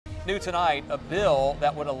New tonight, a bill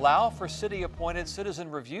that would allow for city-appointed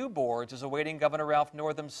citizen review boards is awaiting Governor Ralph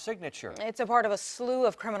Northam's signature. It's a part of a slew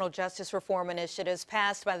of criminal justice reform initiatives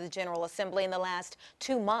passed by the General Assembly in the last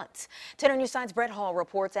 2 months. 10 on Your Side's Brett Hall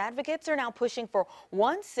reports advocates are now pushing for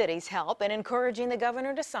one city's help and encouraging the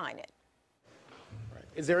governor to sign it.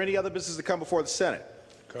 Is there any other business to come before the Senate?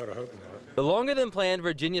 The longer than planned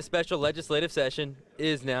Virginia special legislative session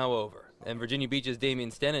is now over. And Virginia Beach's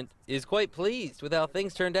Damian Stennant is quite pleased with how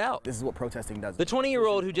things turned out. This is what protesting does. The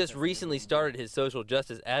 20-year-old who just recently started his social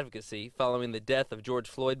justice advocacy following the death of George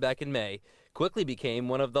Floyd back in May quickly became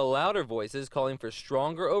one of the louder voices calling for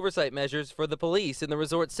stronger oversight measures for the police in the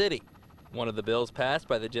resort city. One of the bills passed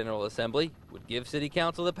by the General Assembly would give City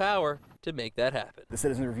Council the power to make that happen. The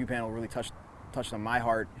Citizen Review Panel really touched on my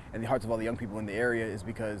heart and the hearts of all the young people in the area is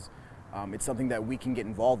because it's something that we can get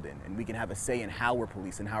involved in, and we can have a say in how we're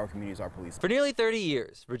policed and how our communities are policed. For nearly 30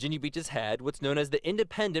 years, Virginia Beach has had what's known as the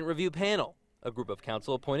Independent Review Panel, a group of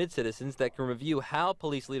council-appointed citizens that can review how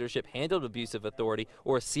police leadership handled abusive authority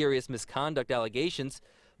or serious misconduct allegations,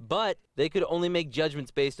 but they could only make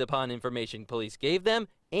judgments based upon information police gave them,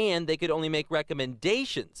 and they could only make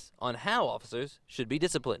recommendations on how officers should be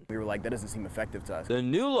disciplined. We were like, that doesn't seem effective to us. The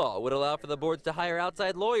new law would allow for the boards to hire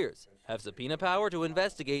outside lawyers, have subpoena power to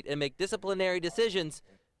investigate and make disciplinary decisions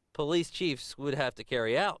police chiefs would have to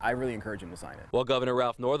carry out. I really encourage him to sign it. While Governor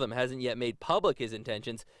Ralph Northam hasn't yet made public his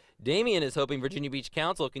intentions, Damian is hoping Virginia Beach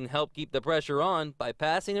Council can help keep the pressure on by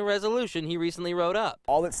passing a resolution he recently wrote up.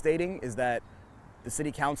 All it's stating is that the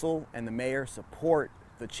City Council and the mayor support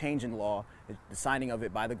the change in law, the signing of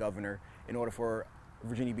it by the governor, in order for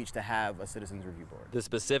Virginia Beach to have a Citizens Review Board. The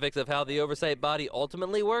specifics of how the oversight body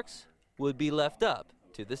ultimately works would be left up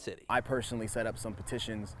to the city. I personally set up some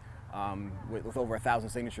petitions with over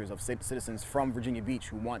 1,000 signatures of citizens from Virginia Beach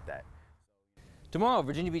who want that. Tomorrow,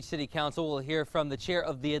 Virginia Beach City Council will hear from the chair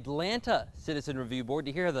of the Atlanta Citizen Review Board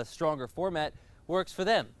to hear how the stronger format works for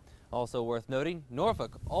them. Also worth noting,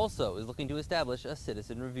 Norfolk also is looking to establish a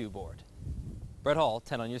Citizen Review Board. Brett Hall,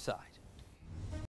 10 on Your Side.